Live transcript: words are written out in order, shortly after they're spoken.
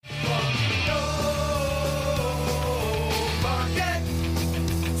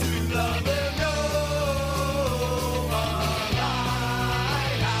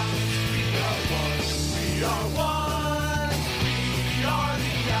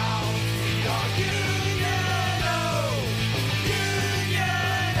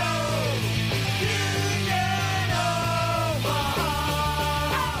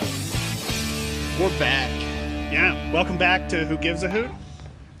Welcome back to Who Gives a Hoot?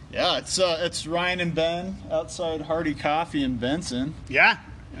 Yeah, it's Ryan and Ben outside Hardy Coffee in Benson. Yeah.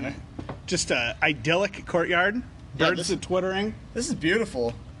 Just a idyllic courtyard. Birds are twittering. This is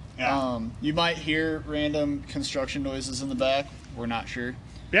beautiful. Yeah. You might hear random construction noises in the back. We're not sure.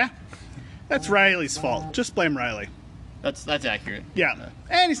 Yeah. That's Riley's fault. Just blame Riley. That's accurate. Yeah.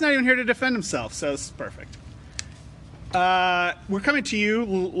 And he's not even here to defend himself, so it's perfect. We're coming to you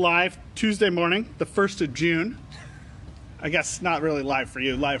live Tuesday morning, the 1st of June. I guess not really live for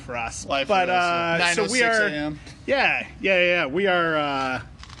you, live for us. Live for us. So we 9:06 are. a.m. Yeah. We are.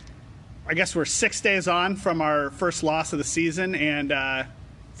 I guess we're 6 days on from our first loss of the season, and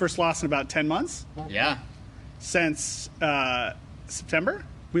first loss in about 10 months Yeah. since September.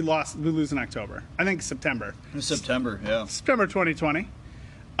 We lose in October. I think September. September, yeah. September 2020.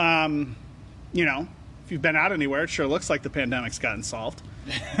 If you've been out anywhere, it sure looks like the pandemic's gotten solved.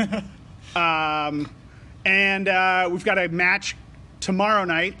 And we've got a match tomorrow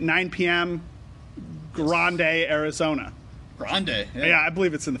night, 9 p.m., Grande, Arizona. Grande. Yeah, I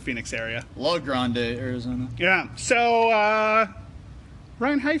believe it's in the Phoenix area. Love Grande, Arizona. Yeah. So,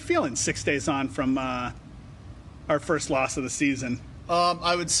 Ryan, how you feeling 6 days on from our first loss of the season?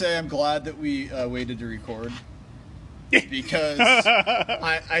 I would say I'm glad that we waited to record. Because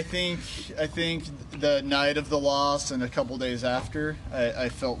I think the night of the loss and a couple days after, I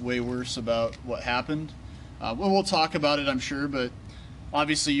felt way worse about what happened. We'll talk about it, I'm sure, but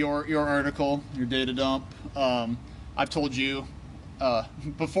obviously your article, your data dump, I've told you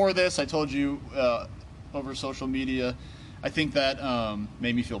before this. I told you over social media. I think that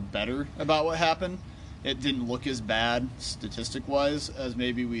made me feel better about what happened. It didn't look as bad statistic-wise as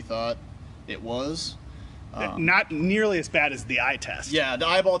maybe we thought it was. Not nearly as bad as the eye test. Yeah, the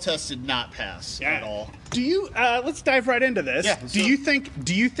eyeball test did not pass at all. Do you? Let's dive right into this. Yeah, Do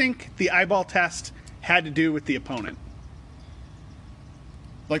you think the eyeball test had to do with the opponent?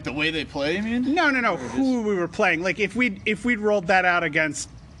 Like the way they play, you mean? No. Who we were playing? Like if we'd rolled that out against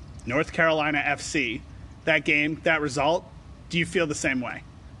North Carolina FC, that game, that result, do you feel the same way?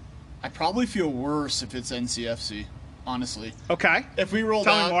 I probably feel worse if it's NCFC, honestly. Okay. If we rolled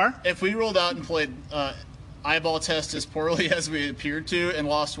Tell me out, more. If we rolled out and played eyeball test as poorly as we appeared to and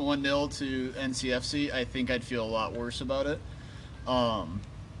lost 1-0 to NCFC, I think I'd feel a lot worse about it.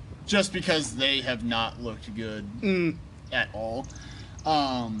 Just because they have not looked good at all.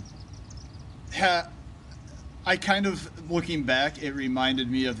 I kind of, looking back, it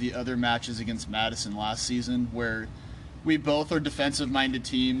reminded me of the other matches against Madison last season where we both are defensive-minded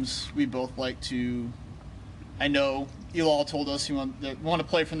teams. We both like to... I know Elal told us he want to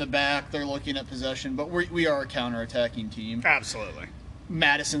play from the back. They're looking at possession, but we are a counter-attacking team. Absolutely.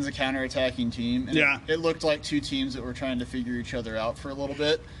 Madison's a counter-attacking team. And Yeah. It looked like two teams that were trying to figure each other out for a little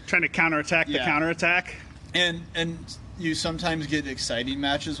bit. Trying to counterattack the Yeah. counterattack. And you sometimes get exciting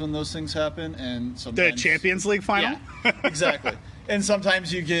matches when those things happen, and sometimes The Champions League final. Yeah, exactly. And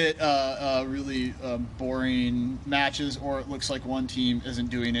sometimes you get really boring matches, or it looks like one team isn't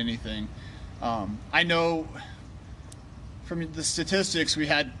doing anything. I know from the statistics, we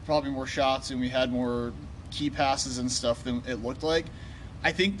had probably more shots and we had more key passes and stuff than it looked like.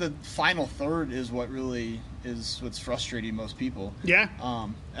 I think the final third is what really is what's frustrating most people. Yeah.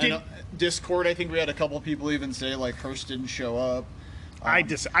 Discord, I think we had a couple people even say like Hurst didn't show up. I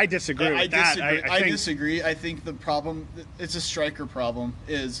disagree with that. I disagree. I think the problem, it's a striker problem,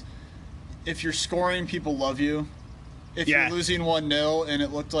 is if you're scoring, people love you. If Yeah. you're losing 1-0 and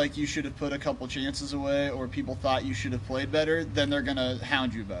it looked like you should have put a couple chances away or people thought you should have played better, then they're going to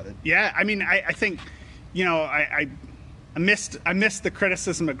hound you about it. Yeah, I mean, I think, I missed the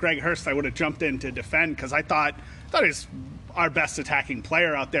criticism of Greg Hurst. I would have jumped in to defend because I thought he was our best attacking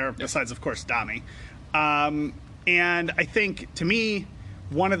player out there, besides, of course, Dami. And I think, to me,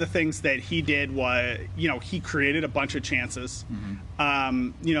 one of the things that he did was, he created a bunch of chances.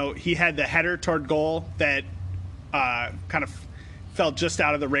 Mm-hmm. He had the header toward goal that kind of fell just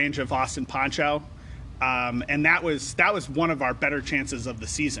out of the range of Austin Poncho. And that was one of our better chances of the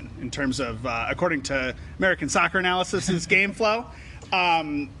season in terms of, according to American Soccer Analysis's game flow. So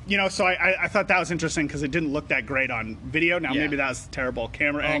I thought that was interesting because it didn't look that great on video. Now, maybe that was a terrible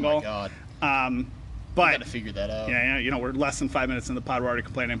camera angle. Oh, my God. But I got to figure that out. Yeah, we're less than 5 minutes in the pod. We're already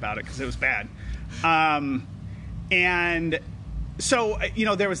complaining about it because it was bad. And so,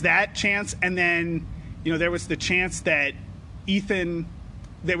 there was that chance. And then, there was the chance that Ethan,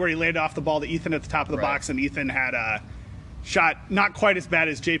 where he laid off the ball to Ethan at the top of the box, and Ethan had a shot not quite as bad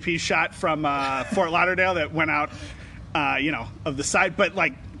as JP's shot from Fort Lauderdale that went out, of the side, but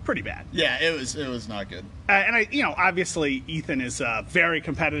pretty bad. Yeah, it was not good. And obviously Ethan is a very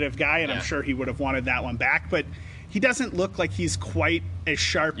competitive guy, and I'm sure he would have wanted that one back. But he doesn't look like he's quite as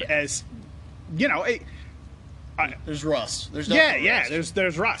sharp as, you know. There's rust. There's rust.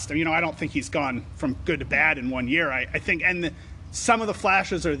 There's rust. I don't think he's gone from good to bad in 1 year. I think, and some of the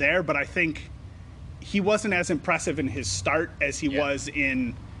flashes are there, but I think he wasn't as impressive in his start as he was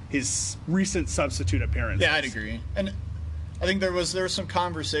in his recent substitute appearances. Yeah, I'd agree. And I think there was some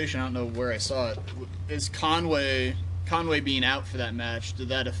conversation. I don't know where I saw it. Is Conway being out for that match? Did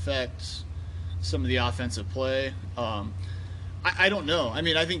that affect some of the offensive play? I don't know.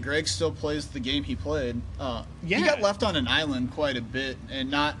 I think Greg still plays the game he played. He got left on an island quite a bit,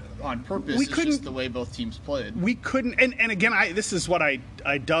 and not on purpose. It's just the way both teams played. We couldn't, and again, this is what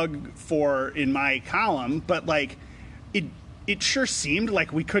I dug for in my column, but like, it sure seemed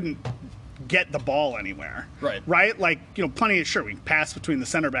like we couldn't get the ball anywhere. Right? Like, plenty of, sure, we passed between the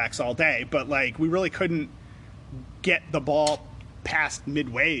center backs all day, but like, we really couldn't get the ball past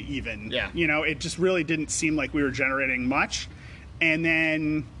midway even. Yeah. It just really didn't seem like we were generating much. And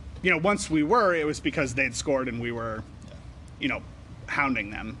then, once we were, it was because they'd scored and we were, hounding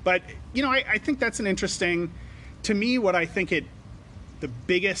them. But, I think that's an interesting, to me, what I think the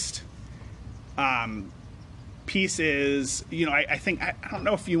biggest piece is, I think, I don't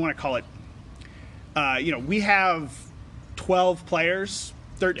know if you want to call it, we have 12 players,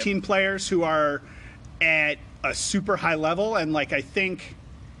 13 players who are at a super high level. And like, I think,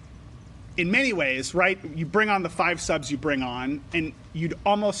 in many ways, right, you bring on the 5 subs you bring on, and you'd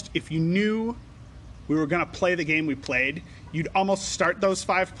almost, if you knew we were going to play the game we played, you'd almost start those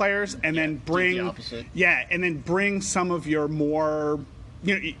 5 players and then bring the opposite. And then bring some of your more,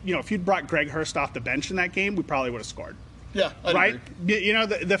 if you'd brought Greg Hurst off the bench in that game, we probably would have scored. Yeah, I'd right.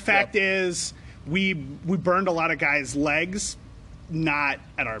 Agree. The fact is, we burned a lot of guys' legs, not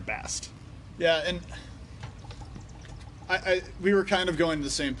at our best. Yeah, and we were kind of going to the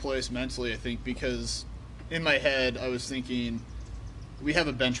same place mentally, I think, because in my head I was thinking we have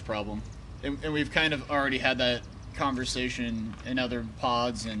a bench problem, and we've kind of already had that conversation in other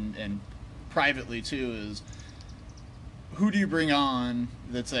pods and privately too, is who do you bring on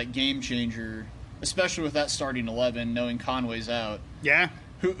that's that game changer, especially with that starting 11, knowing Conway's out. Yeah.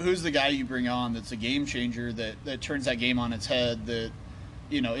 Who's the guy you bring on that's a game changer that turns that game on its head, that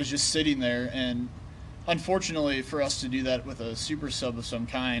is just sitting there? And unfortunately for us to do that with a super sub of some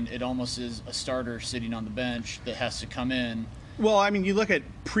kind, it almost is a starter sitting on the bench that has to come in. Well, you look at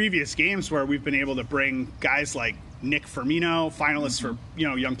previous games where we've been able to bring guys like Nick Firmino, finalists for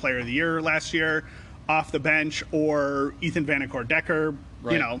Young Player of the Year last year, off the bench, or Ethan Vanacore-Decker,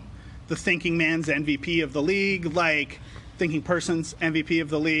 the thinking man's MVP of the league, like thinking person's MVP of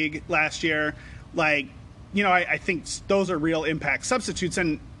the league last year. Like, I think those are real impact substitutes,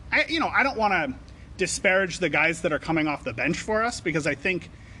 and I don't want to disparage the guys that are coming off the bench for us, because I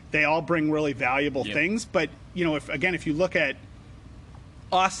think they all bring really valuable things. But, if you look at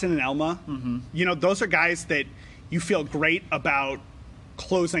Austin and Elma, those are guys that you feel great about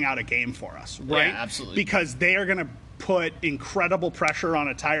closing out a game for us, right? Yeah, absolutely. Because they are going to put incredible pressure on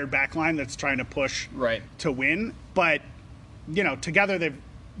a tired back line that's trying to push to win. But, together they've,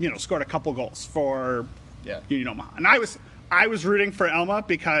 scored a couple goals for Omaha. And I was rooting for Elma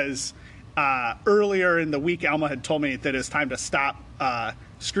because earlier in the week, Elma had told me that it's time to stop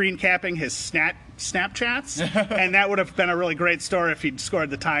screen capping his Snapchats, and that would have been a really great story if he'd scored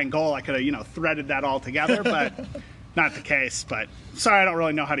the tying goal. I could have, threaded that all together, but not the case. But sorry, I don't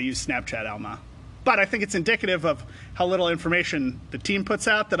really know how to use Snapchat, Elma. But I think it's indicative of how little information the team puts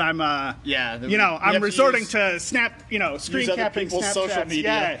out that I'm, I'm resorting to screen capping Snapchats, social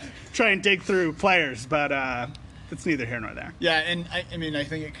media. Try and dig through players, but it's neither here nor there. Yeah, and I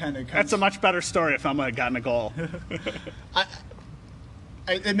think it kind of comes... That's a much better story if Elma had gotten a goal.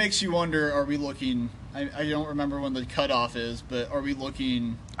 It makes you wonder, are we looking... I don't remember when the cutoff is, but are we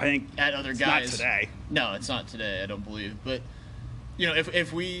looking at other guys? Not today. No, it's not today, I don't believe. But,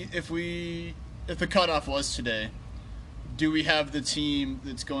 if the cutoff was today, do we have the team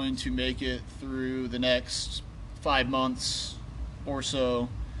that's going to make it through the next 5 months or so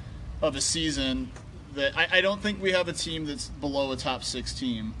of a season? That I don't think we have a team that's below a top 6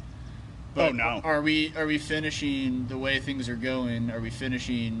 team. But no. Are we finishing the way things are going? Are we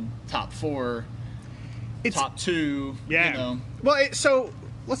finishing top 4, top 2? Yeah. Well, so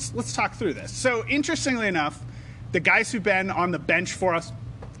let's talk through this. So interestingly enough, the guys who've been on the bench for us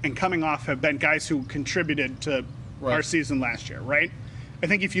and coming off have been guys who contributed to our season last year, right? I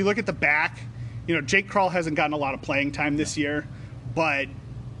think if you look at the back, Jake Krull hasn't gotten a lot of playing time this year, but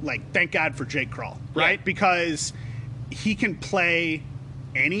thank God for Jake Krull, right? Yeah. Because he can play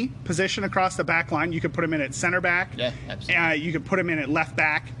any position across the back line. You could put him in at center back. Yeah, absolutely. You could put him in at left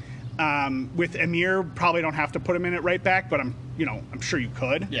back. With Amir, probably don't have to put him in at right back, but I'm sure you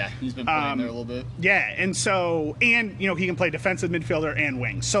could. Yeah, he's been playing there a little bit. Yeah, and he can play defensive midfielder and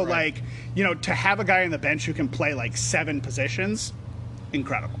wing. So Right. to have a guy on the bench who can play like 7 positions,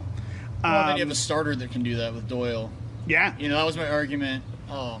 incredible. Well, then you have a starter that can do that with Doyle. Yeah. That was my argument.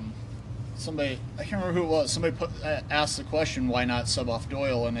 Somebody, I can't remember who it was. Somebody asked the question, why not sub off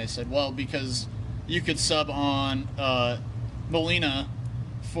Doyle? And they said, well, because you could sub on Molina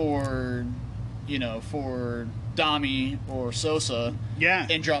for Dami or Sosa, Yeah.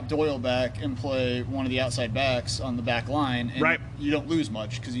 and drop Doyle back and play one of the outside backs on the back line, and Right. you don't lose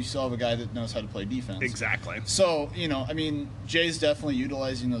much because you still have a guy that knows how to play defense. Exactly. So, Jay's definitely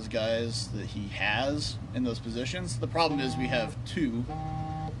utilizing those guys that he has in those positions. The problem is we have 2,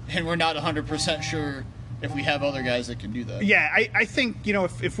 and we're not 100% sure if we have other guys that can do that. Yeah, I think,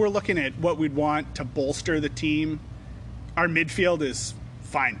 if we're looking at what we'd want to bolster the team, our midfield is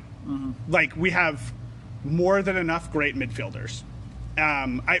fine. Mm-hmm. Like, we have more than enough great midfielders.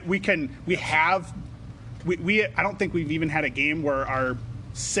 I don't think we've even had a game where our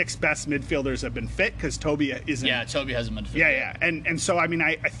 6 best midfielders have been fit because Toby isn't. Yeah, Toby hasn't been fit. Yeah. And so, I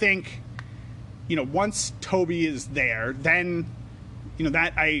think, once Toby is there, then,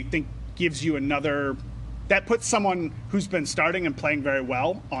 that I think gives you another. That puts someone who's been starting and playing very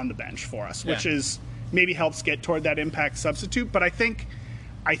well on the bench for us, which is maybe helps get toward that impact substitute. But I think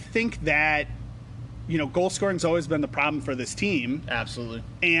that, goal scoring's always been the problem for this team. Absolutely.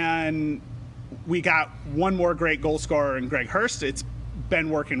 And we got one more great goal scorer in Greg Hurst. It's been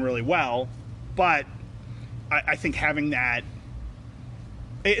working really well. But I think having that,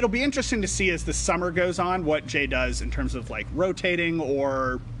 it'll be interesting to see as the summer goes on what Jay does in terms of like rotating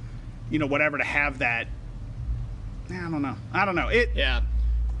or, whatever to have that. I don't know. Yeah.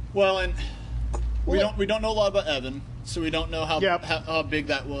 Well, and we don't know a lot about Evan, so we don't know how big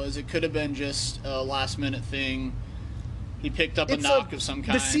that was. It could have been just a last minute thing. He picked up a knock of some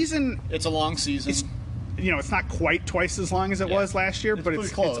kind. The season. It's a long season. It's not quite twice as long as it was last year, but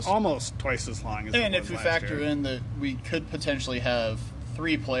it's almost twice as long as it was last year. And if we factor in that we could potentially have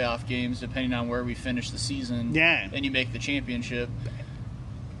 3 playoff games depending on where we finish the season. Yeah. And you make the championship.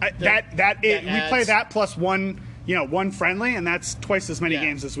 We play that plus one friendly, and that's twice as many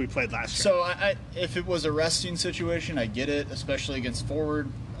games as we played last year. So if it was a resting situation, I get it, especially against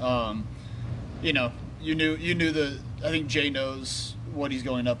forward. You knew I think Jay knows what he's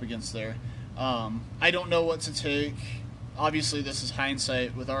going up against there. I don't know what to take. Obviously, this is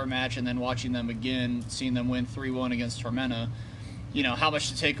hindsight with our match, and then watching them again, seeing them win 3-1 against Tormenta. How much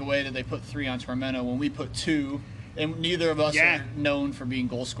to take away that they put 3 on Tormenta when we put 2, and neither of us are known for being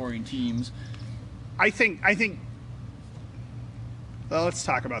goal-scoring teams. I think. Well, let's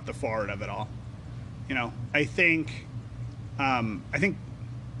talk about the forward of it all. I think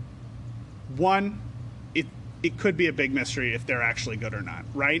one, it could be a big mystery if they're actually good or not,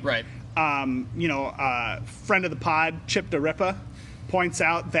 right? Right. Friend of the pod, Chip DeRippa, points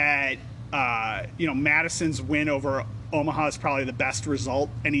out that Madison's win over Omaha is probably the best result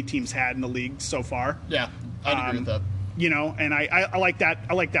any team's had in the league so far. Yeah, I'd agree with that. And I like that.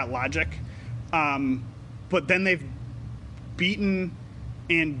 I like that logic. But then they've beaten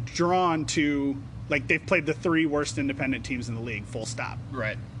and drawn to, like, they've played the 3 worst independent teams in the league, full stop.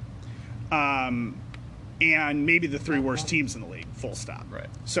 Right. And maybe the 3 worst teams in the league, full stop. Right.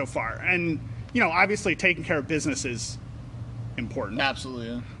 So far. And, obviously taking care of business is important.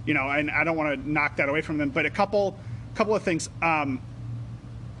 Absolutely, yeah. And I don't want to knock that away from them. But a couple of things.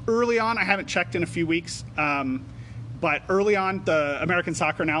 Early on, I haven't checked in a few weeks, but early on, the American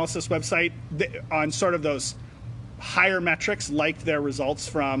Soccer Analysis website, on sort of those higher metrics, liked their results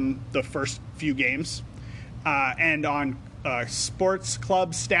from the first few games. And on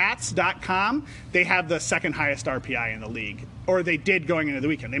sportsclubstats.com, they have the second highest RPI in the league. Or they did going into the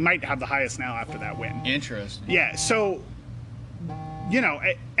weekend. They might have the highest now after that win. Interesting. Yeah, so,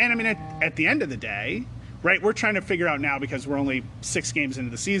 and I mean, at the end of the day, right, we're trying to figure out now, because we're only 6 games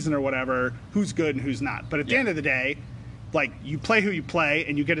into the season or whatever, who's good and who's not. But at the end of the day, like, you play who you play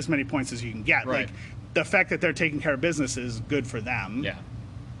and you get as many points as you can get. Right. Like, the fact that they're taking care of business is good for them. Yeah.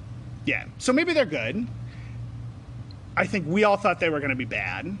 Yeah. So maybe they're good. I think we all thought they were going to be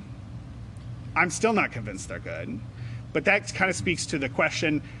bad. I'm still not convinced they're good. But that kind of speaks to the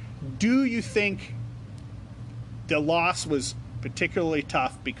question, do you think the loss was particularly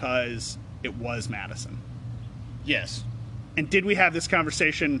tough because it was Madison? Yes. And did we have this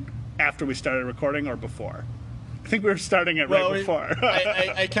conversation after we started recording or before? I think we were starting it right before.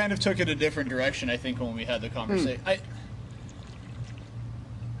 I kind of took it a different direction, I think, when we had the conversation.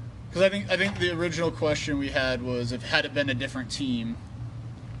 Because I think the original question we had was, if had it been a different team,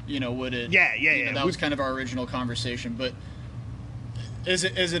 Would it? Yeah. That was kind of our original conversation, but does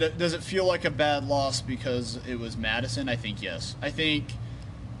it feel like a bad loss because it was Madison? I think yes. I think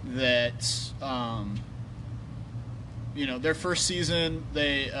that their first season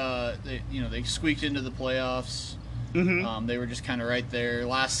they squeaked into the playoffs. Mm-hmm. They were just kind of right there.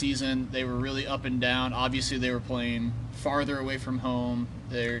 Last season they were really up and down. Obviously they were playing farther away from home.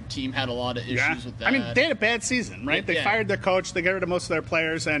 Their team had a lot of issues with that. I mean, they had a bad season, right? They fired their coach. They got rid of most of their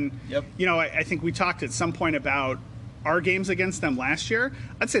players. And, I think we talked at some point about our games against them last year.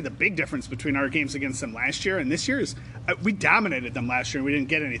 I'd say the big difference between our games against them last year and this year is we dominated them last year and we didn't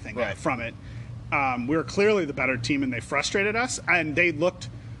get anything from it. We were clearly the better team and they frustrated us. And they looked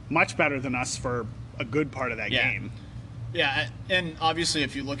much better than us for a good part of that game. Yeah, and obviously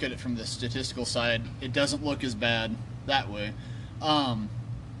if you look at it from the statistical side, it doesn't look as bad that way.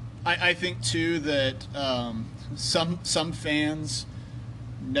 I think too that some fans,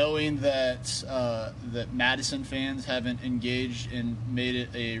 knowing that that Madison fans haven't engaged and made it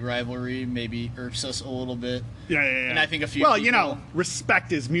a rivalry, maybe irks us a little bit. Yeah. And I think a few. Well,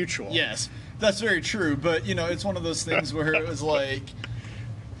 respect is mutual. Yes, that's very true. But it's one of those things where it was like,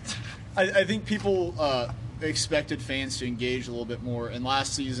 I think people expected fans to engage a little bit more, and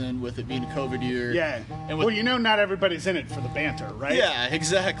last season with it being a COVID year, and not everybody's in it for the banter, right? Yeah,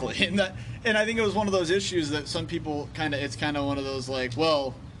 exactly. And I think it was one of those issues that some people it's kind of one of those like,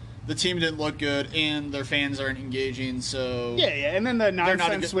 well, the team didn't look good and their fans aren't engaging, so and then the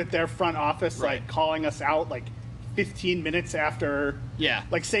nonsense with their front office like calling us out like 15 minutes after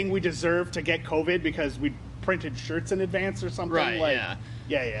like saying we deserve to get COVID because we printed shirts in advance or something.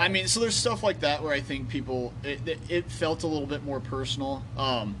 Yeah. I mean, so there's stuff like that where I think people it felt a little bit more personal.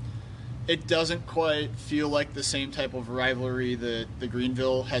 It doesn't quite feel like the same type of rivalry that the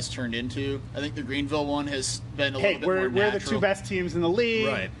Greenville has turned into. I think the Greenville one has been a little bit more natural. We're the two best teams in the league.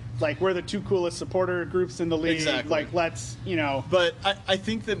 Right. Like, we're the two coolest supporter groups in the league. Exactly. Like, let's, But I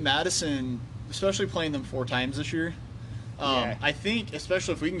think that Madison, especially playing them 4 times this year, I think,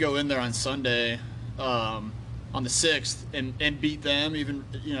 especially if we can go in there on Sunday, on the 6th and beat them, even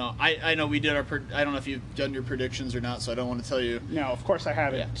I know we did our I don't know if you've done your predictions or not, so I don't want to tell you. No, of course I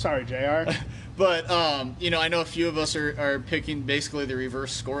haven't. Yeah. Sorry, JR. But I know a few of us are picking basically the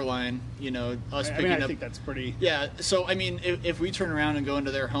reverse scoreline. I think that's pretty. Yeah. So I mean, if we turn around and go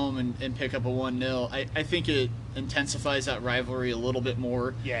into their home and pick up a 1-0, I think it intensifies that rivalry a little bit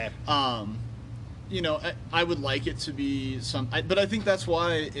more. Yeah. I would like it to be but I think that's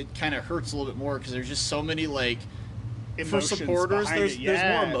why it kind of hurts a little bit more because there's just so many emotions for supporters. There's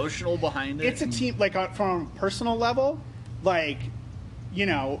more emotional behind it. It's a team from a personal level,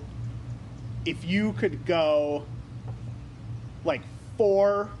 if you could go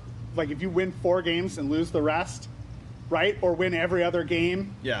if you win 4 games and lose the rest, right, or win every other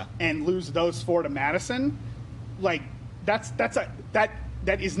game, and lose those 4 to Madison, that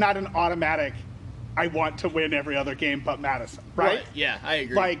is not an automatic. I want to win every other game but Madison, right? Yeah, I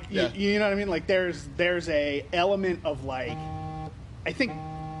agree. You know what I mean? There's a element of I think,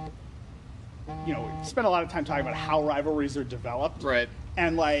 we spend a lot of time talking about how rivalries are developed. Right.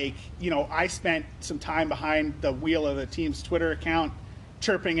 And I spent some time behind the wheel of the team's Twitter account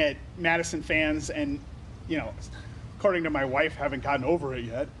chirping at Madison fans and, according to my wife, haven't gotten over it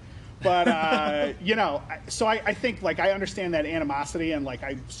yet. But, so I think, I understand that animosity, and,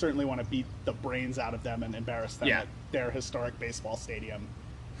 I certainly want to beat the brains out of them and embarrass them at their historic baseball stadium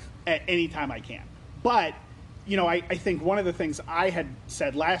at any time I can. But, I think one of the things I had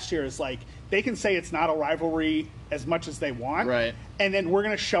said last year is, they can say it's not a rivalry as much as they want. Right. And then we're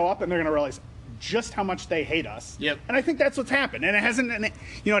going to show up and they're going to realize just how much they hate us. Yep. And I think that's what's happened. And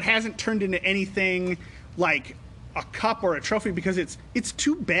it hasn't turned into anything like a cup or a trophy because it's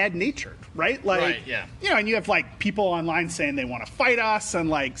too bad natured, right? And you have people online saying they want to fight us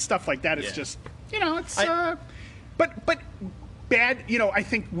and stuff like that. It's just it's but bad. I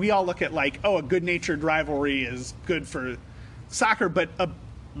think we all look at a good natured rivalry is good for soccer, but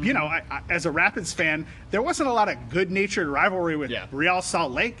as a Rapids fan, there wasn't a lot of good natured rivalry with Real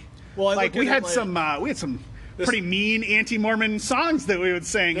Salt Lake. Well, we had some pretty mean anti-Mormon songs that we would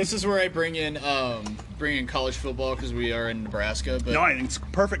sing. This is where I bring in college football because we are in Nebraska. But no, I think it's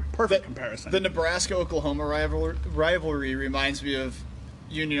perfect comparison. The Nebraska-Oklahoma rivalry reminds me of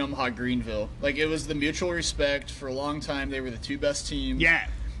Union Omaha Greenville. It was the mutual respect for a long time. They were the 2 best teams. Yeah.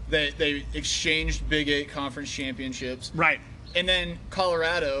 They exchanged Big 8 conference championships. Right. And then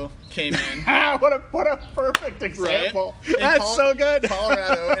Colorado came in. what a perfect example. Right? That's so good.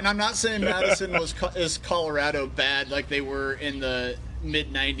 Colorado, and I'm not saying Madison is Colorado bad like they were in the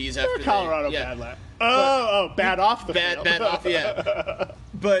mid '90s after Colorado bad. Bad off the field. Bad off, yeah.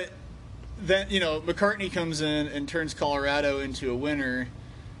 But then McCartney comes in and turns Colorado into a winner,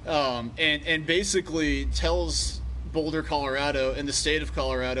 and basically tells Boulder, Colorado, and the state of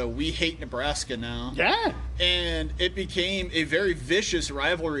Colorado, we hate Nebraska now. Yeah. And it became a very vicious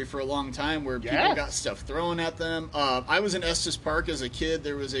rivalry for a long time where people got stuff thrown at them. I was in Estes Park as a kid.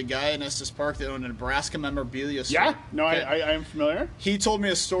 There was a guy in Estes Park that owned a Nebraska memorabilia store. Yeah, no, I am familiar. He told me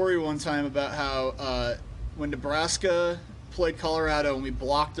a story one time about how when Nebraska played Colorado and we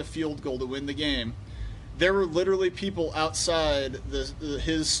blocked a field goal to win the game, there were literally people outside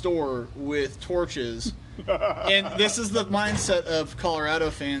his store with torches. And this is the mindset of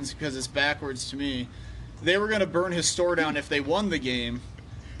Colorado fans because it's backwards to me. They were going to burn his store down if they won the game,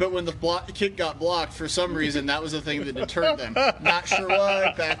 but when the kick got blocked, for some reason, that was the thing that deterred them. Not sure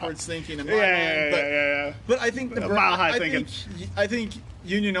why, backwards thinking in my mind. But I think I think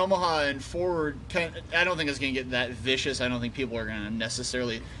Union Omaha and Forward, I don't think it's going to get that vicious. I don't think people are going to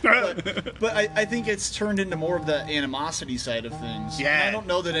necessarily. But I think it's turned into more of the animosity side of things. Yeah. And I don't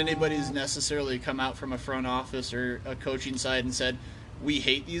know that anybody's necessarily come out from a front office or a coaching side and said, we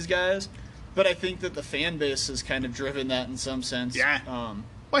hate these guys. But I think that the fan base has kind of driven that in some sense. Yeah.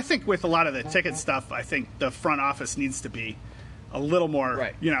 Well, I think with a lot of the ticket stuff, I think the front office needs to be a little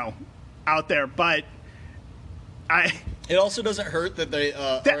more, out there. But it also doesn't hurt that they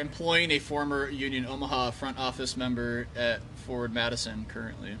are employing a former Union Omaha front office member at Forward Madison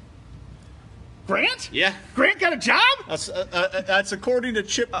currently. Grant? Yeah. Grant got a job? That's according to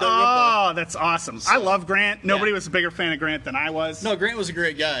Chip. Oh, that's awesome. I love Grant. Nobody was a bigger fan of Grant than I was. No, Grant was a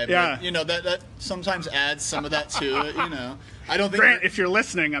great guy. But, that sometimes adds some of that to it, I don't think Grant, if you're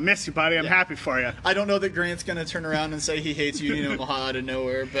listening, I miss you, buddy. I'm happy for you. I don't know that Grant's going to turn around and say he hates Union Omaha out of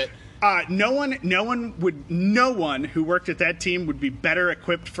nowhere, but no one who worked at that team would be better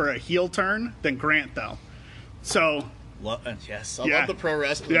equipped for a heel turn than Grant, though. So yes, I love the pro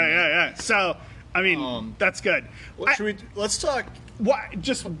wrestling. Yeah. So I mean, that's good. Let's talk. Go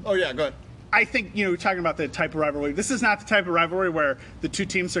ahead. I think, we're talking about the type of rivalry. This is not the type of rivalry where the two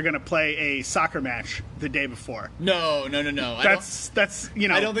teams are going to play a soccer match the day before. No. That's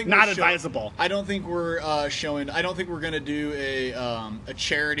I don't think not advisable. I don't think we're showing. I don't think we're going to do a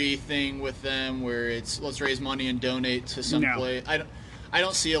charity thing with them where it's let's raise money and donate to some place. I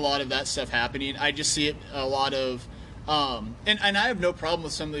don't see a lot of that stuff happening. I just see it a lot of, and I have no problem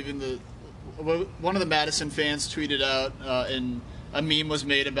with some of even one of the Madison fans tweeted out and a meme was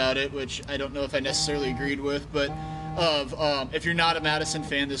made about it, which I don't know if I necessarily agreed with, but if you're not a Madison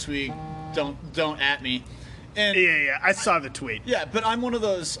fan this week, don't at me. And I saw the tweet. Yeah, but I'm one of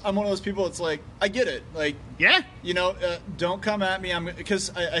those people. It's like I get it. Like don't come at me.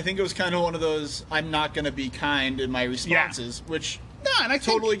 Because I think it was kind of one of those. I'm not going to be kind in my responses, which. No, and I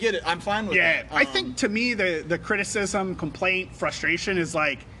totally get it. I'm fine with that. I think to me the criticism, complaint, frustration is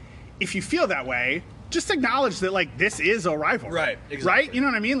like, if you feel that way, just acknowledge that like this is a rivalry. Right, exactly. Right? You know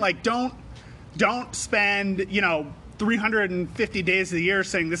what I mean? Like don't spend, 350 days of the year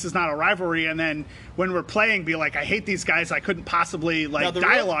saying this is not a rivalry, and then when we're playing be like, I hate these guys, I couldn't possibly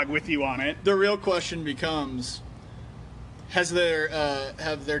dialogue with you on it. The real question becomes, have their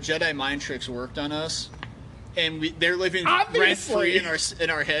Jedi mind tricks worked on us? And they're living rent free in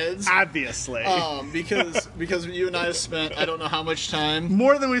our heads. Obviously, because you and I have spent I don't know how much time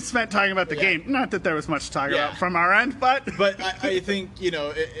more than we've spent talking about the game. Not that there was much to talk about from our end, but I think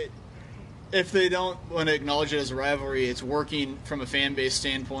if they don't want to acknowledge it as a rivalry, it's working from a fan base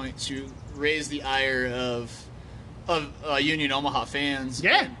standpoint to raise the ire of Union Omaha fans,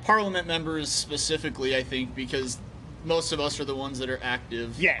 and Parliament members specifically. I think because most of us are the ones that are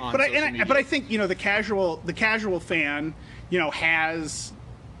active. Yeah, on but social media. But I think the casual fan has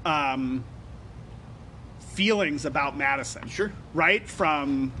feelings about Madison. Sure. Right,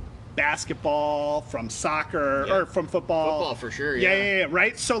 from basketball, from soccer, or from football. Football for sure. Yeah.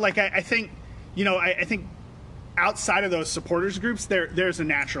 Right. So like I think I think outside of those supporters groups, there's a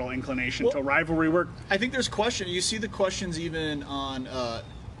natural inclination to rivalry work. I think there's question. You see the questions even on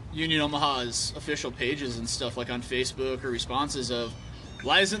Union Omaha's official pages and stuff, like on Facebook, or responses of,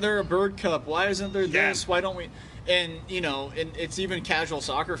 why isn't there a Bird Cup? Why isn't there this? Why don't we? And and it's even casual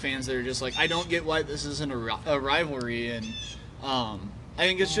soccer fans that are just like, I don't get why this isn't a rivalry. And I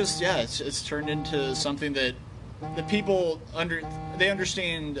think it's just it's turned into something that the people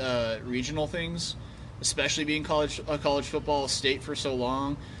understand regional things, especially being a college football state for so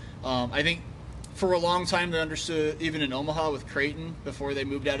long. I think for a long time, they understood, even in Omaha with Creighton, before they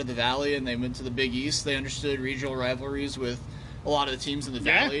moved out of the Valley and they went to the Big East, they understood regional rivalries with a lot of the teams in the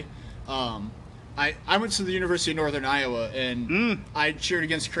Valley. I went to the University of Northern Iowa, and I cheered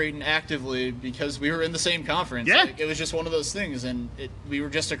against Creighton actively because we were in the same conference. Yeah. Like, it was just one of those things, and we were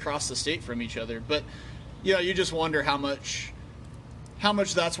just across the state from each other. But, you just wonder how much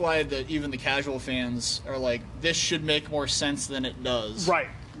that's why even the casual fans are like, this should make more sense than it does. Right.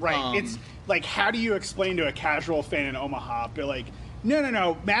 It's like, how do you explain to a casual fan in Omaha, be like,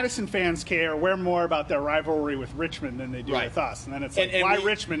 no, Madison fans care way more about their rivalry with Richmond than they do with us. And then it's like, why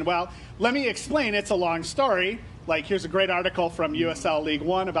Richmond? Well, let me explain. It's a long story. Like, here's a great article from USL League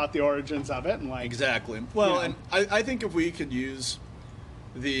One about the origins of it. And like, exactly. Well, and I think if we could use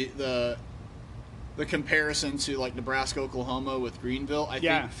the comparison to like Nebraska, Oklahoma with Greenville, I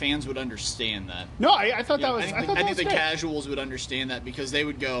think fans would understand that. No, I thought that was. I think the casuals would understand that because they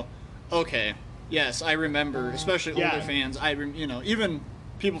would go, okay, yes, I remember, especially older fans. Even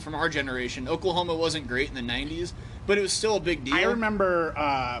people from our generation. Oklahoma wasn't great in the '90s, but it was still a big deal. I remember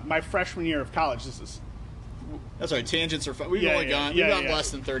my freshman year of college. That's right. Tangents are fun. We've only gone less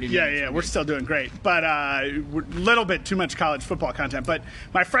than 30 minutes. Yeah, we're still doing great. But a little bit too much college football content. But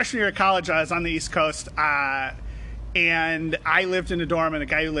my freshman year of college, I was on the East Coast, and I lived in a dorm, and the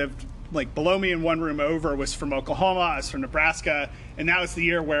guy who lived like below me in one room over was from Oklahoma. I was from Nebraska, and that was the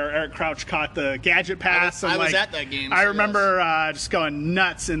year where Eric Crouch caught the gadget pass. I was at that game. I remember just going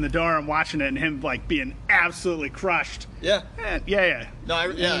nuts in the dorm watching it, and him like being absolutely crushed. Yeah. Yeah.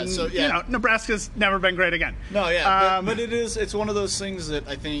 No, Nebraska's never been great again. No, but it's one of those things that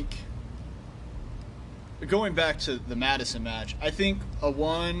I think, going back to the Madison match, I think a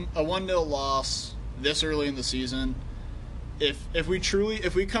 1-0 loss this early in the season, if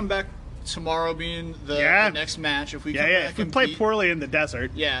we come back tomorrow being the next match, if we come back if we play poorly in the desert.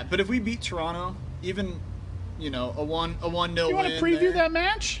 Yeah, but if we beat Toronto, even a 1-0 win. Do you want to preview that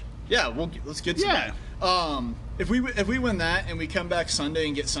match? Yeah, let's get to that. If we win that and we come back Sunday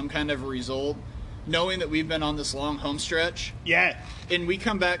and get some kind of a result, knowing that we've been on this long home stretch, and we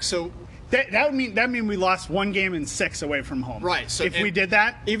come back, so that would mean we lost 1 game in 6 away from home. Right. So if we did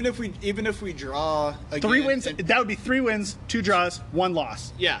that, even if we draw again, 3 wins, that would be 3 wins, 2 draws, 1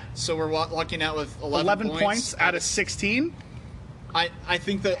 loss. Yeah. So we're walking out with 11 points out of 16. I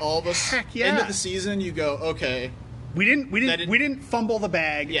think that all of us end of the season, you go, okay, we didn't fumble the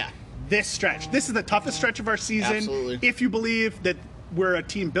bag. Yeah. This stretch. This is the toughest stretch of our season. Absolutely. If you believe that we're a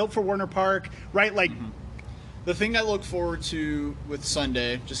team built for Warner Park, right? Like. The thing I look forward to with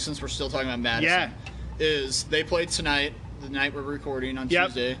Sunday, just since we're still talking about Madison, is they played tonight, the night we're recording on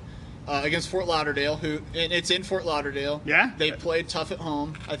Tuesday, against Fort Lauderdale, and it's in Fort Lauderdale. Yeah. They played tough at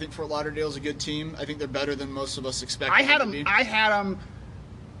home. I think Fort Lauderdale's a good team. I think they're better than most of us expected. I had them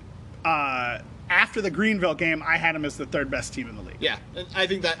after the Greenville game, I had them as the 3rd best team in the league. Yeah, I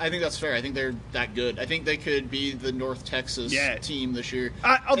think that's fair. I think they're that good. I think they could be the North Texas team this year.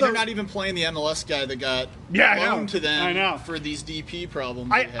 Although they're not even playing the MLS guy that got loaned to them for these DP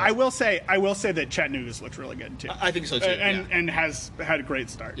problems. I will say that Chattanooga's looked really good too. I think so too, and has had a great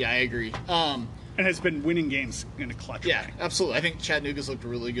start. Yeah, I agree. And has been winning games in a clutch way. Absolutely. I think Chattanooga's looked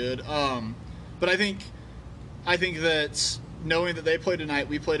really good. But I think that, knowing that they play tonight,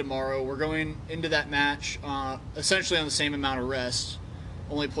 we play tomorrow, we're going into that match essentially on the same amount of rest,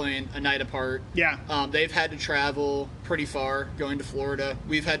 only playing a night apart. Yeah. They've had to travel pretty far going to Florida.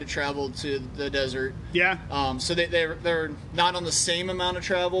 We've had to travel to the desert. Yeah. So they're not on the same amount of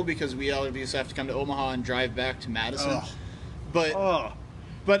travel because we obviously have to come to Omaha and drive back to Madison. But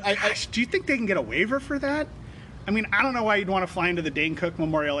do you think they can get a waiver for that? I mean, I don't know why you'd want to fly into the Dane Cook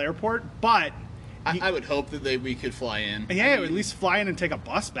Memorial Airport, but I would hope that we could fly in. Yeah, at least fly in and take a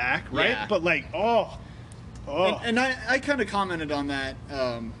bus back, right? Yeah. But like, And I kind of commented on that,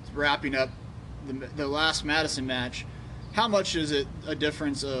 wrapping up the last Madison match. How much is it a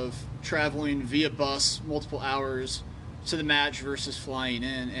difference of traveling via bus multiple hours to the match versus flying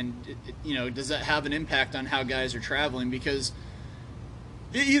in? And does that have an impact on how guys are traveling? Because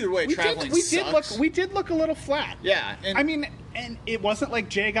either way, traveling sucks. We did look a little flat. Yeah. And it wasn't like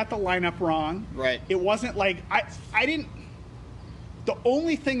Jay got the lineup wrong. Right. It wasn't like I didn't. The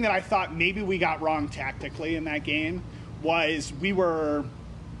only thing that I thought maybe we got wrong tactically in that game was we were,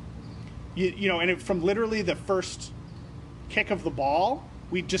 from literally the first kick of the ball,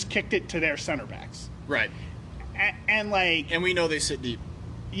 we just kicked it to their center backs. Right. And we know they sit deep.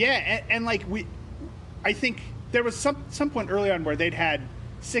 Yeah, I think there was some point early on where they'd had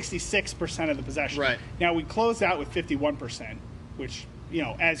 66% of the possession. Right. Now we closed out with 51%, which,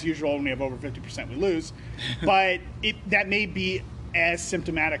 as usual, when we have over 50%, we lose. But that may be as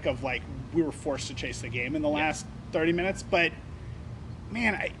symptomatic of like we were forced to chase the game in the last 30 minutes. But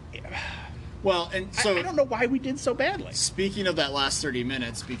man, I don't know why we did so badly. Speaking of that last 30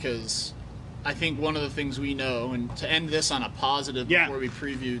 minutes, because I think one of the things we know, and to end this on a positive before we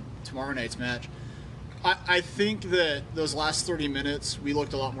preview tomorrow night's match, I think that those last 30 minutes we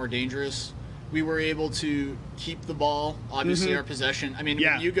looked a lot more dangerous. We were able to keep the ball, obviously our possession. I mean,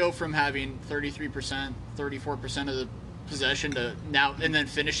 when you go from having 33%, 34% of the possession to now, and then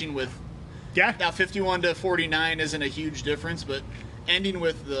finishing with now 51 to 49 isn't a huge difference, but ending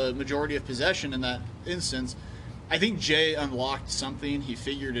with the majority of possession in that instance, I think Jay unlocked something. He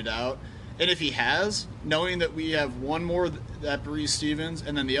figured it out. And if he has, knowing that we have one more at Breese Stevens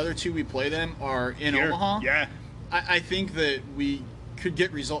and then the other two we play them are in Omaha, I think that we could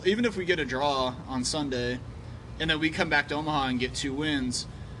get results. Even if we get a draw on Sunday and then we come back to Omaha and get 2 wins,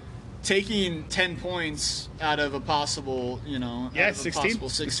 taking 10 points out of a possible, 16. Possible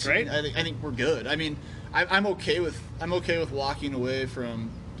 16, that's great. I think we're good. I mean, I'm okay with walking away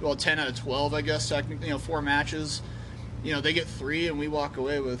from 10 out of 12, I guess technically, 4 matches. They get 3 and we walk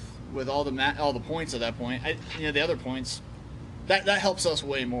away with all the points at that point. The other points that helps us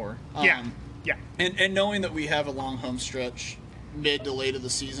way more. And knowing that we have a long home stretch mid to late of the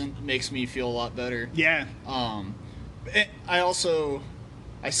season makes me feel a lot better.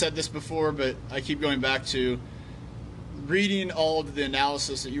 I said this before, but I keep going back to reading all of the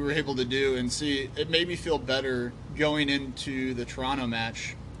analysis that you were able to do and see. It made me feel better going into the Toronto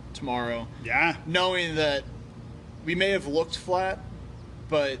match tomorrow. Knowing that we may have looked flat,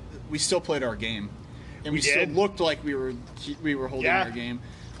 but we still played our game, and we still looked like we were holding our game.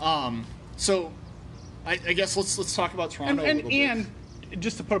 So I guess let's talk about Toronto a little bit. And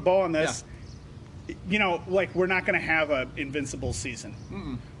just to put a bow on this, we're not going to have an invincible season,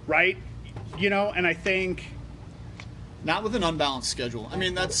 right? And I think not with an unbalanced schedule. I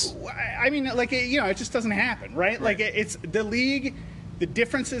mean, it just doesn't happen, right? Like it's the league. The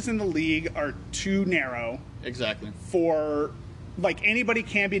differences in the league are too narrow. Exactly. For anybody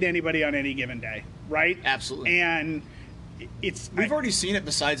can beat anybody on any given day, right? Absolutely. And we've already seen it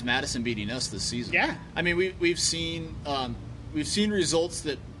besides Madison beating us this season. I mean, we've seen results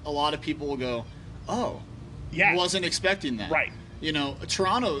that a lot of people will go, wasn't expecting that. Right.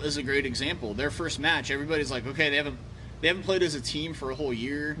 Toronto is a great example. Their first match, everybody's like, okay, they haven't played as a team for a whole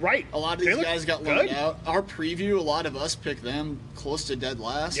year. Right. A lot of these guys got loaned out. Our preview, a lot of us picked them close to dead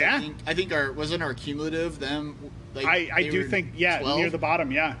last. Yeah. I think wasn't our cumulative them. I do think 12, near the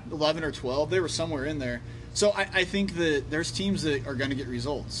bottom. 11 or 12. They were somewhere in there. So I think that there's teams that are going to get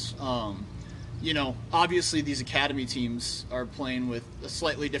results. Obviously these academy teams are playing with a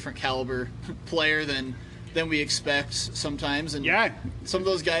slightly different caliber player than we expect sometimes. And some of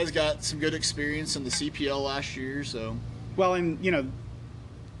those guys got some good experience in the CPL last year. So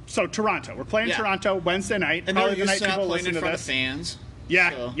so Toronto, we're playing Toronto Wednesday night. And probably they're used the night to people not playing listen in front to this. of fans.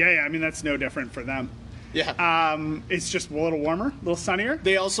 I mean, that's no different for them. It's just a little warmer, a little sunnier.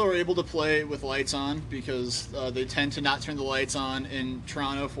 They also are able to play with lights on because they tend to not turn the lights on in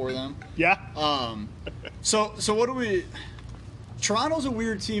Toronto for them. So what do we? Toronto's a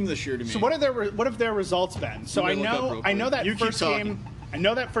weird team this year to me. So what have their results been? So I know that first game. I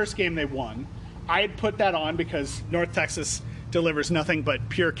know that first game they won. I had put that on because North Texas delivers nothing but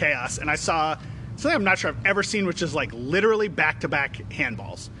pure chaos, and I saw something I'm not sure I've ever seen, which is literally back-to-back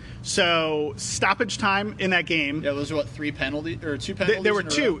handballs. So stoppage time in that game. Yeah, those are 3 penalties or 2 penalties. There were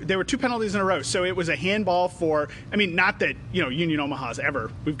two. There were 2 penalties in a row. So it was a handball for. I mean, not that Union Omaha's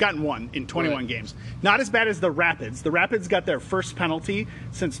ever. We've gotten one in 21 games. Not as bad as the Rapids. The Rapids got their first penalty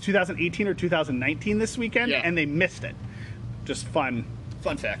since 2018 or 2019 this weekend, and they missed it. Just fun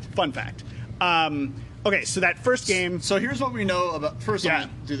fact. Okay, so that first game. So here's what we know about. First, I'm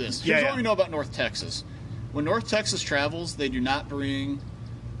gonna do this. Here's what we know about North Texas. When North Texas travels, they do not bring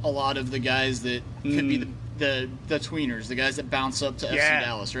a lot of the guys that could be the tweeners, the guys that bounce up to FC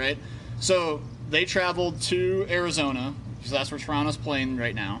Dallas, right? So they traveled to Arizona because that's where Toronto's playing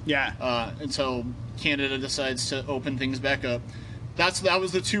right now. Until Canada decides to open things back up. That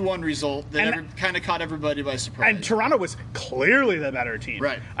was the 2-1 result that kind of caught everybody by surprise. And Toronto was clearly the better team.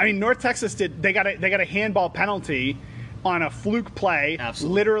 Right. I mean, North Texas they got a handball penalty on a fluke play.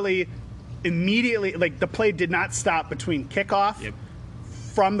 Absolutely. Literally, immediately, the play did not stop between kickoff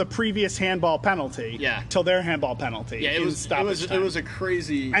from the previous handball penalty till their handball penalty. Yeah, it was a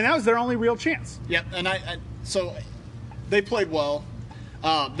crazy. And that was their only real chance. Yep, and so they played well.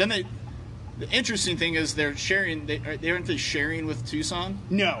 The interesting thing is they're sharing. Aren't they sharing with Tucson?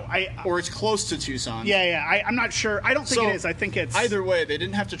 No, or it's close to Tucson. I'm not sure. I don't think it is. I think it's either way. They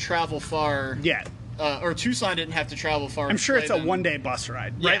didn't have to travel far. or Tucson didn't have to travel far. I'm sure it's a one-day bus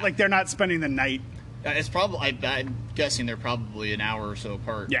ride, right? Yeah. Like they're not spending the night. It's probably. I'm guessing they're probably an hour or so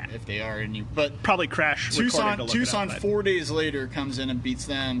apart. Yeah. If they are, but Probably crash. recording to look it Tucson up, but- 4 days later comes in and beats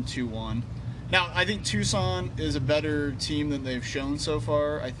them 2-1. Now I think Tucson is a better team than they've shown so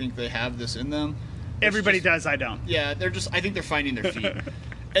far. I think they have this in them. It's Everybody just- does. I don't. Yeah, I think they're finding their feet.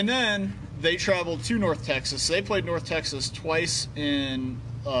 And then they traveled to North Texas. So they played North Texas twice in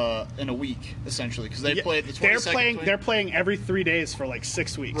a week, essentially, because they played the 22nd. They're playing every 3 days for like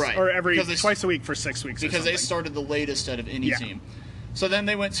 6 weeks, Right. or every Because they- twice a week for 6 weeks. because or they something. started the latest out of any Yeah. team. So then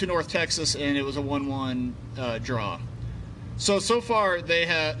they went to North Texas, and it was a 1-1 draw. So far they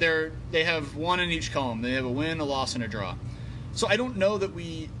have one in each column. They have a win, a loss, and a draw. So I don't know that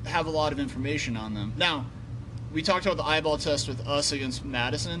we have a lot of information on them. Now, we talked about the eyeball test with us against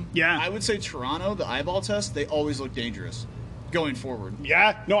Madison. Yeah. I would say Toronto, the eyeball test, they always look dangerous going forward.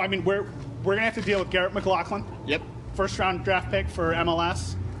 Yeah, no, I mean we're gonna have to deal with Garrett McLaughlin, Yep. first round draft pick for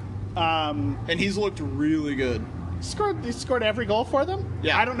MLS. And he's looked really good. He scored every goal for them.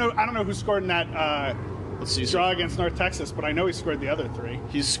 Yeah. I don't know who scored in that Let's see. draw against North Texas, but I know he scored the other 3.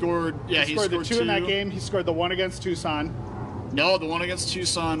 He's scored. Yeah, He scored the 2 in that game. He scored the 1 against Tucson. No, the one against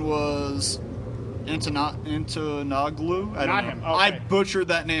Tucson was Antonoglu. I don't Not know. him. Okay. I butchered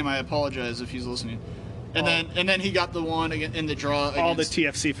that name. I apologize if he's listening. And then he got the one in the draw. All the against,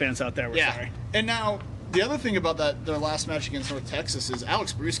 TFC fans out there were yeah. sorry. And now the other thing about their last match against North Texas is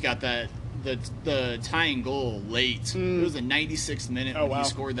Alex Bruce got the tying goal late. It was the 96th minute when wow. he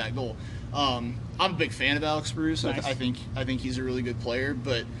scored that goal. I'm a big fan of Alex Bruce. Nice. I think he's a really good player,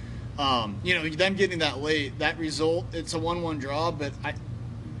 but them getting that late, that result, it's a 1-1 draw. But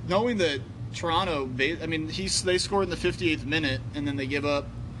knowing that Toronto, they scored in the 58th minute, and then they give up,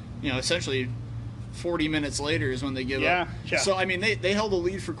 essentially 40 minutes later is when they give up. Yeah. So they held a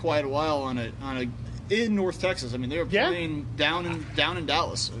lead for quite a while in North Texas. They were playing down in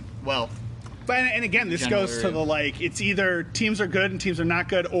Dallas. Well, But and again, this General goes to area. the it's either teams are good and teams are not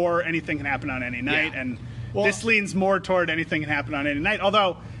good, or anything can happen on any night. Yeah. And Well- this leans more toward anything can happen on any night.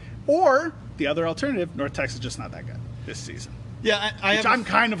 Although, or the other alternative, North Texas is just not that good this season. yeah, I'm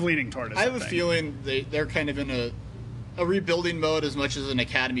kind of leaning toward it. I have a feeling they're kind of in a rebuilding mode as much as an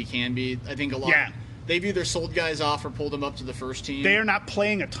academy can be. I think a lot. Yeah. They've either sold guys off or pulled them up to the first team. They are not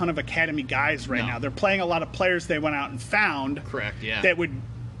playing a ton of academy guys right No. now. They're playing a lot of players they went out and found. Correct, yeah. That would,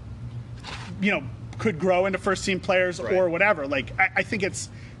 could grow into first team players Right. or whatever. I think it's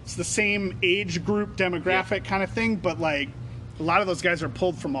the same age group demographic kind of thing, but a lot of those guys are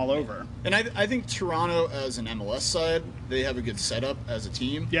pulled from all over. And I think Toronto, as an MLS side, they have a good setup as a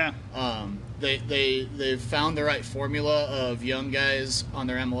team. Yeah. They've found the right formula of young guys on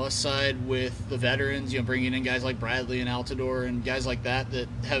their MLS side with the veterans, bringing in guys like Bradley and Altidore and guys like that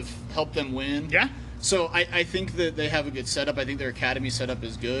have helped them win. Yeah. So I think that they have a good setup. I think their academy setup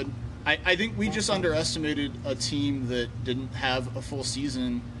is good. I think we just underestimated a team that didn't have a full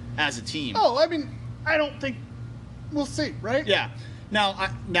season as a team. Oh, I don't think we'll see, right? Yeah. Now,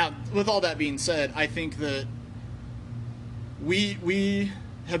 with all that being said, I think that we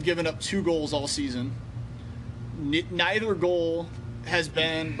have given up 2 goals all season. Neither goal has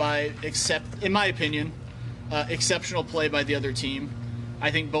been in my opinion, exceptional play by the other team.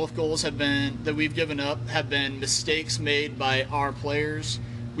 I think both goals that we've given up have been mistakes made by our players.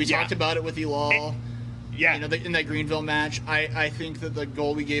 We talked about it with Elal. Yeah. In that Greenville match, I think that the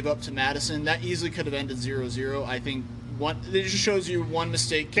goal we gave up to Madison, that easily could have ended 0-0. I think it just shows you one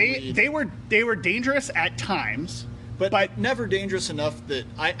mistake can lead. They were dangerous at times, but never dangerous enough that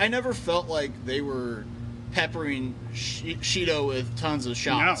I never felt like they were peppering Shido with tons of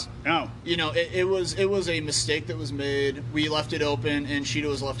shots. No. It was a mistake that was made. We left it open, and Shido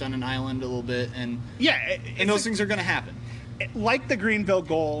was left on an island a little bit, and those things are going to happen. Like the Greenville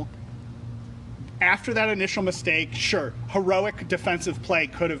goal, after that initial mistake, sure, heroic defensive play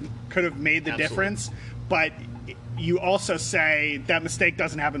could have made the Absolutely. difference, but you also say that mistake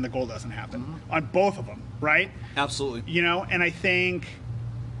doesn't happen, the goal doesn't happen on both of them, right? Absolutely. And I think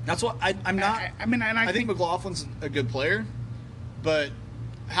That's what I'm not. I think McLaughlin's a good player, but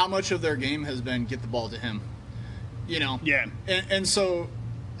how much of their game has been get the ball to him? Yeah. And so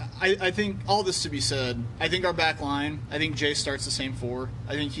I think all this to be said, I think our back line, I think Jay starts the same 4.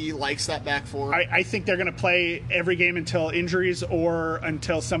 I think he likes that back 4. I think they're going to play every game until injuries or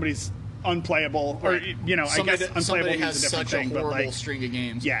until somebody's unplayable, or Right. I guess unplayable somebody is has a different such thing. a horrible But string of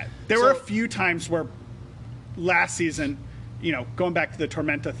games. yeah, there were a few times where last season, going back to the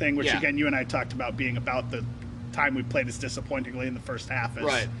Tormenta thing, which Yeah. again you and I talked about being about the time we played as disappointingly in the first half as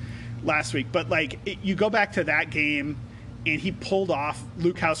Right. last week. But you go back to that game, and he pulled off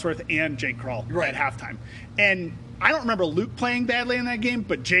Luke Houseworth and Jake Kroll Right. at halftime. And I don't remember Luke playing badly in that game,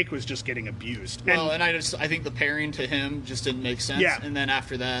 but Jake was just getting abused. Well, and I think the pairing to him just didn't make sense. Yeah. And then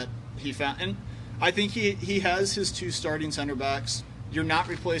after that, he found, and I think he has his 2 starting center backs. You're not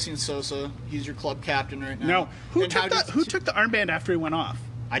replacing Sosa. He's your club captain right now. No, who And how took the armband after he went off?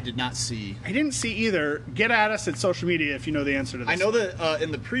 I did not see. I didn't see either. Get at us at social media if you know the answer to this. I know that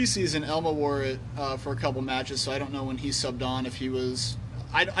in the preseason, Elma wore it for a couple matches, so I don't know when he subbed on if he was.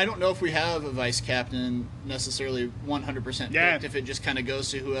 I don't know if we have a vice captain necessarily 100% Yeah. picked, if it just kind of goes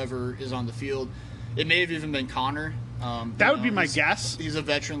to whoever is on the field. It may have even been Connor. That would be my guess. He's a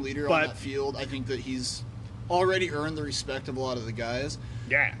veteran leader But- on that field. I think that he's already earned the respect of a lot of the guys.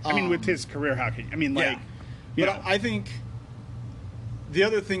 Yeah, I mean, with his career hockey. I mean, like, you But know. I think the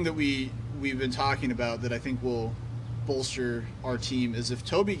other thing that we've been talking about that I think will bolster our team is if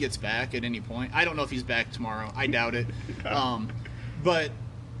Toby gets back at any point. I don't know if he's back tomorrow. I doubt it. But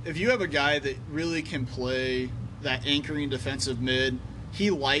if you have a guy that really can play that anchoring defensive mid, he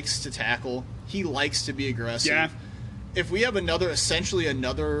likes to tackle. He likes to be aggressive. Yeah. If we have essentially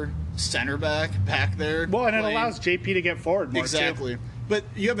another center back there. Well, and it playing- allows JP to get forward more, Exactly. too. But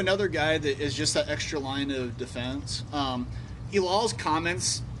you have another guy that is just that extra line of defense. Elal's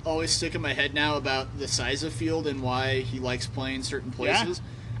comments always stick in my head now about the size of field and why he likes playing certain places.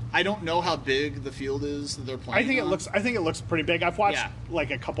 I don't know how big the field is that they're playing. I think it looks pretty big. I've watched Yeah.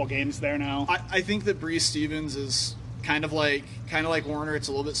 like a couple games there now. I think that Bree Stevens is kind of like Warner. It's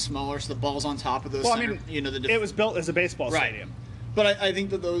a little bit smaller, so the ball's on top of those. Well, center, I mean, the it was built as a baseball Right. stadium. But I think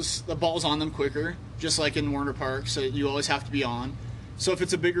that the ball's on them quicker, just like in Warner Park. So you always have to be on. So if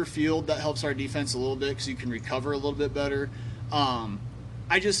it's a bigger field, that helps our defense a little bit because you can recover a little bit better.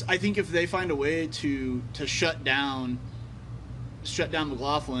 I think if they find a way to shut down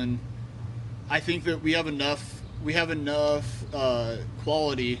McLaughlin, I think that we have enough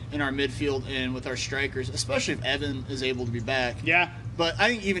quality in our midfield and with our strikers, especially if Evan is able to be back. Yeah. But I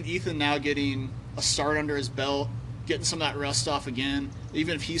think even Ethan now getting a start under his belt, getting some of that rust off again,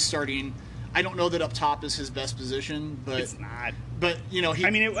 even if he's starting, I don't know that up top is his best position, but It's not. But you know, he's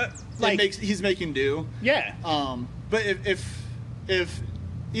making do. Yeah. But if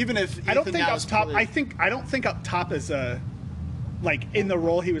even if Ethan I don't think now up is top. played- I don't think up top is like in the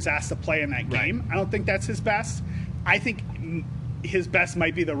role he was asked to play in that game. I don't think that's his best. I think his best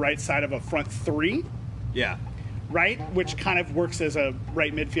might be the right side of a front three, yeah. right, which kind of works as a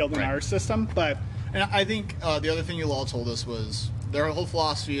right midfield in Right. our system. But And I think the other thing you all told us was their whole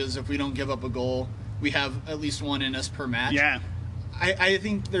philosophy is if we don't give up a goal, we have at least one in us per match. yeah, I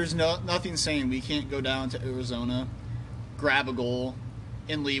think there's nothing saying we can't go down to Arizona, grab a goal,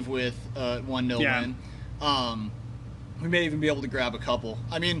 and leave with 1-0 Yeah. win. We may even be able to grab a couple.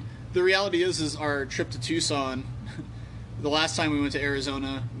 I mean, the reality is our trip to Tucson, the last time we went to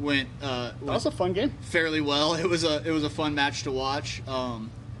Arizona went that was a fun game. fairly well. It was a fun match to watch.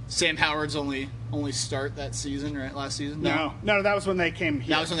 Sam Howard's only start that season, right? Last season? No, that was when they came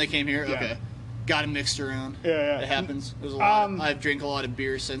here. That was when they came here? Yeah. Okay. Got him mixed around. Yeah. It happens. There's a lot. I've drank a lot of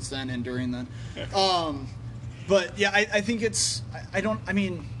beer since then and during then. But yeah, I think it's. I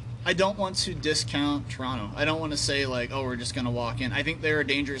don't want to discount Toronto. I don't want to say like, oh, we're just going to walk in. I think they're a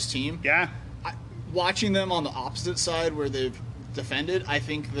dangerous team. Yeah. Watching them on the opposite side where they've defended, I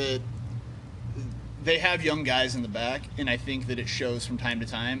think that they have young guys in the back, and I think that it shows from time to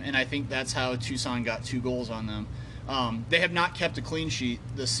time. And I think that's how Tucson got 2 goals on them. They have not kept a clean sheet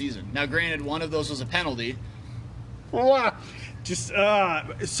this season. Now, granted, one of those was a penalty. Just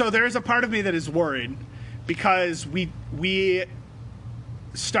so there is a part of me that is worried because we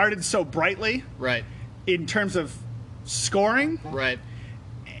started so brightly Right. in terms of scoring, Right.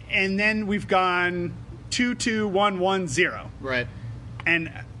 and then we've gone 2-2, 1-1, 0. Right.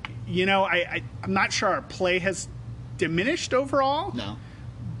 And you know, I'm not sure our play has diminished overall, No.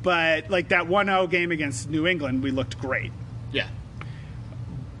 but like that 1-0 game against New England, we looked great. Yeah.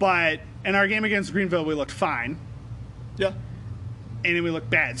 But in our game against Greenville, we looked fine, Yeah. and then we looked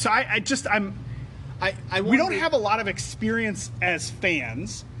bad. So we don't have a lot of experience as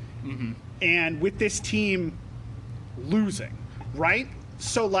fans, and with this team losing, right?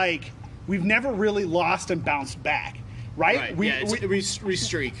 So like we've never really lost and bounced back, right? Right. We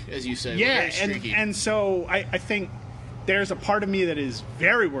streak, as you said. We're Yeah, very streaky. and so I think there's a part of me that is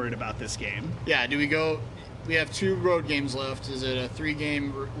very worried about this game. Yeah, do we go? We have 2 road games left. Is it a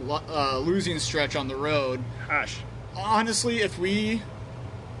 3-game losing stretch on the road? Gosh. Honestly,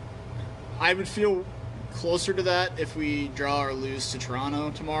 I would feel closer to that if we draw or lose to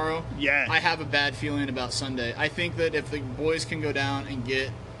Toronto tomorrow. Yeah. I have a bad feeling about Sunday. I think that if the boys can go down and get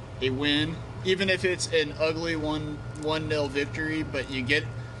a win even if it's an ugly 1-0 victory, but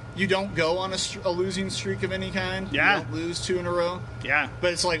you don't go on a losing streak of any kind. Yeah. You don't lose 2 in a row. Yeah.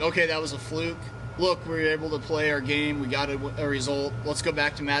 But it's like, okay, that was a fluke. Look, we were able to play our game. We got a result. Let's go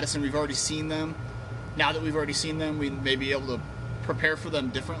back to Madison. We've already seen them. Now that we've already seen them, we may be able to prepare for them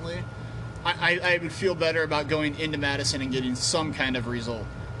differently. I would feel better about going into Madison and getting some kind of result.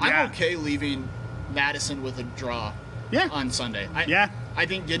 Yeah. I'm okay leaving Madison with a draw on Sunday. I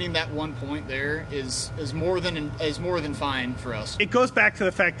think getting that 1 point there is more than fine for us. It goes back to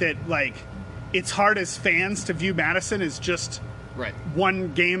the fact that, like, it's hard as fans to view Madison as just Right.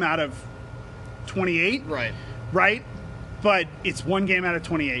 one game out of 28. Right? But it's one game out of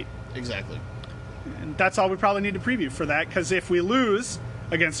 28. Exactly. And that's all we probably need to preview for that, because if we lose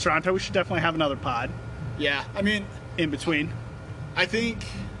against Toronto, we should definitely have another pod. Yeah, I mean, in between. I think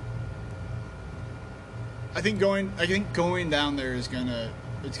going down there is gonna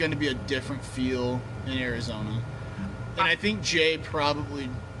be a different feel in Arizona, and I think Jay probably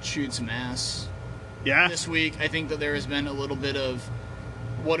chewed some ass. Yeah. This week, I think that there has been a little bit of,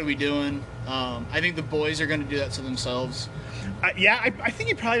 what are we doing? I think the boys are going to do that to themselves. I think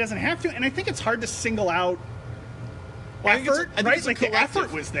he probably doesn't have to, and I think it's hard to single out effort, right? Like the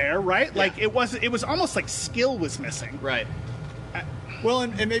effort was there, right? Yeah. Like it was almost like skill was missing. Right. Well,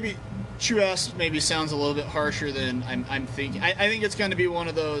 and maybe chew ass maybe sounds a little bit harsher than I'm thinking. I think it's going to be one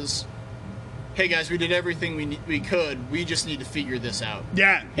of those, hey guys, we did everything we could. We just need to figure this out.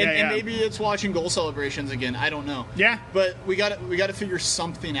 Yeah. And maybe it's watching goal celebrations again. I don't know. Yeah. But we got to figure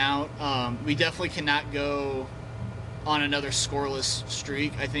something out. We definitely cannot go on another scoreless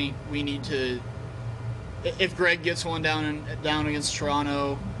streak. I think we need to. If Greg gets one down against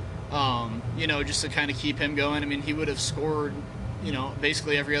Toronto, just to kind of keep him going. I mean, he would have scored,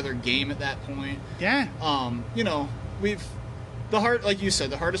 basically every other game at that point. Yeah. Like you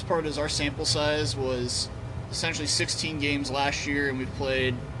said, the hardest part is our sample size was essentially 16 games last year, and we've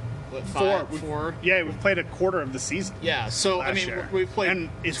played four. Yeah, we've played a quarter of the season. Yeah, so I mean, year. we've played, and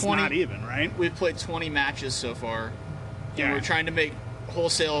it's 20, not even, right? We've played 20 matches so far, Yeah. and we're trying to make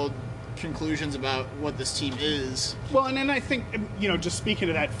wholesale conclusions about what this team is. Well, and then I think, just speaking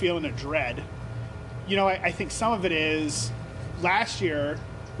to that feeling of dread, I think some of it is last year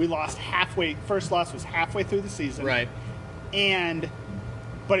we lost first loss was halfway through the season. Right.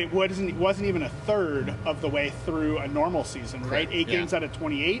 But it wasn't even a third of the way through a normal season, right? 8 games out of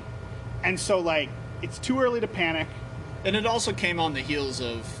 28. And so, like, it's too early to panic. And it also came on the heels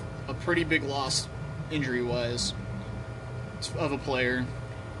of a pretty big loss injury-wise of a player.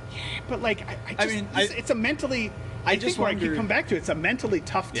 Yeah, but, like, it's a mentally... I think where I keep coming back to, it's a mentally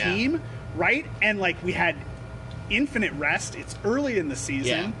tough team, right? And, like, we had infinite rest. It's early in the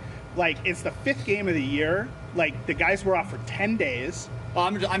season. Yeah. Like, it's the 5th game of the year. Like, the guys were off for 10 days. Oh,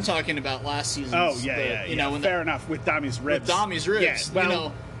 I'm talking about last season. Oh, yeah. Fair enough, with Dommy's ribs. With Dommy's ribs. Yeah,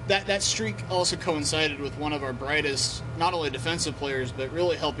 well, that streak also coincided with one of our brightest, not only defensive players, but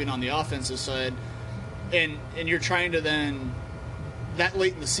really helping on the offensive side. And you're trying to then, that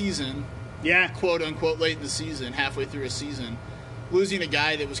late in the season, quote unquote late in the season, halfway through a season, losing a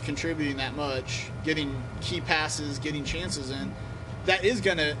guy that was contributing that much, getting key passes, getting chances in, it's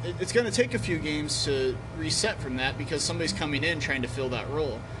gonna take a few games to reset from that, because somebody's coming in trying to fill that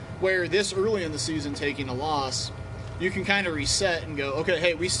role. Where this early in the season, taking a loss, you can kind of reset and go, okay,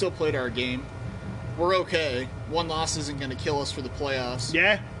 hey, we still played our game. We're okay. One loss isn't going to kill us for the playoffs.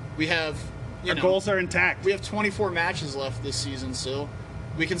 Yeah. We have, our goals are intact. We have 24 matches left this season still.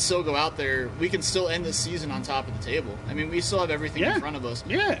 We can still go out there. We can still end this season on top of the table. I mean, we still have everything in front of us.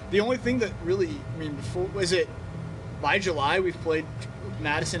 Yeah. The only thing that really, before, was it by July we've played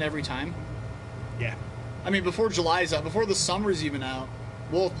Madison every time? Yeah. Before July's out, before the summer's even out,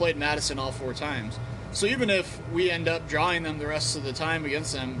 we'll have played Madison all 4 times. So even if we end up drawing them the rest of the time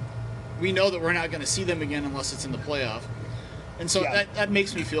against them, we know that we're not going to see them again unless it's in the playoff. And so that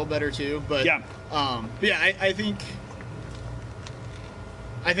makes me feel better too. But I think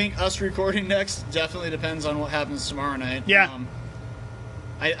us recording next definitely depends on what happens tomorrow night. Yeah.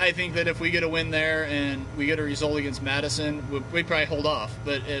 I think that if we get a win there and we get a result against Madison, we'd probably hold off.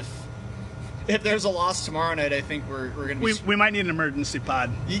 But if there's a loss tomorrow night, I think we're going to be... We might need an emergency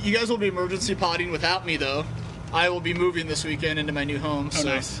pod. You guys will be emergency podding without me, though. I will be moving this weekend into my new home. Oh,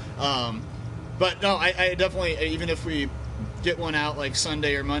 nice. But no, I definitely, even if we get one out like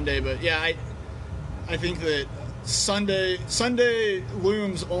Sunday or Monday, but yeah, I think that Sunday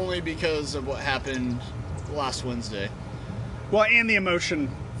looms only because of what happened last Wednesday. Well, and the emotion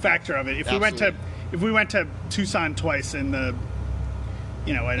factor of it. If we went to Tucson twice in the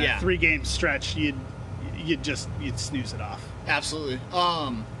in a 3-game stretch, you'd snooze it off. Absolutely.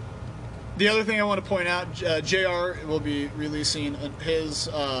 The other thing I want to point out, JR will be releasing his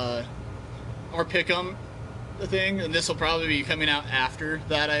our pick'em thing, and this will probably be coming out after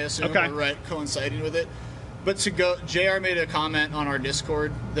that, I assume, Okay. or right coinciding with it. But JR made a comment on our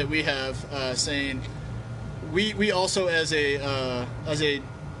Discord that we have saying we also as a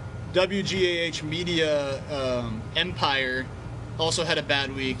WGAH media empire also had a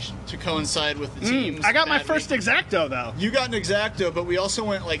bad week to coincide with the team's I got my bad first week. Exacto, though. You got an Exacto, but we also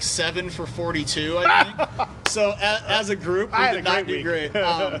went like 7 for 42, I think. So as a group, we I had did a not great do week. great.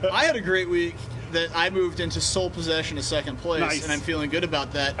 I had a great week that I moved into sole possession of second place, Nice. and I'm feeling good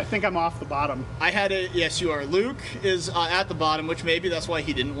about that. I think I'm off the bottom. I had a yes, you are. Luke is at the bottom, which maybe that's why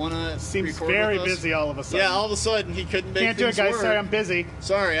he didn't want to Seems record very with us. busy all of a sudden. Yeah, all of a sudden he couldn't make Can't do it, things guys. work. Sorry, I'm busy.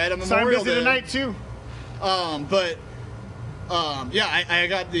 Sorry, I had a Sorry, I'm Memorial busy Day. tonight too. Yeah, I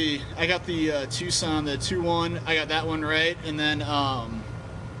got the Tucson, the 2-1. I got that one right, and then I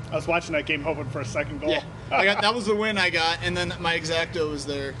was watching that game, hoping for a second goal. yeah, that was the win I got, and then my Exacto was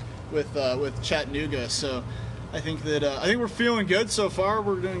there with Chattanooga. So I think we're feeling good so far.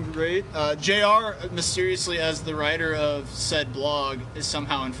 We're doing great. JR, mysteriously as the writer of said blog, is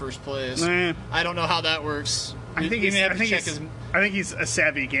somehow in first place. Nah. I don't know how that works. I think We he's. may have I to think check he's. his. I think he's a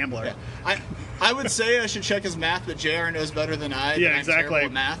savvy gambler. Yeah. I would say I should check his math, but JR knows better than I. Yeah, and I'm exactly. terrible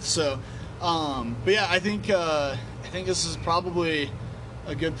at math. So, but yeah, I think this is probably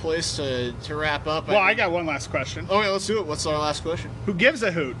a good place to wrap up. Well, I got one last question. Okay, let's do it. What's our last question? Who gives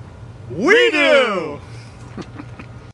a hoot? We do!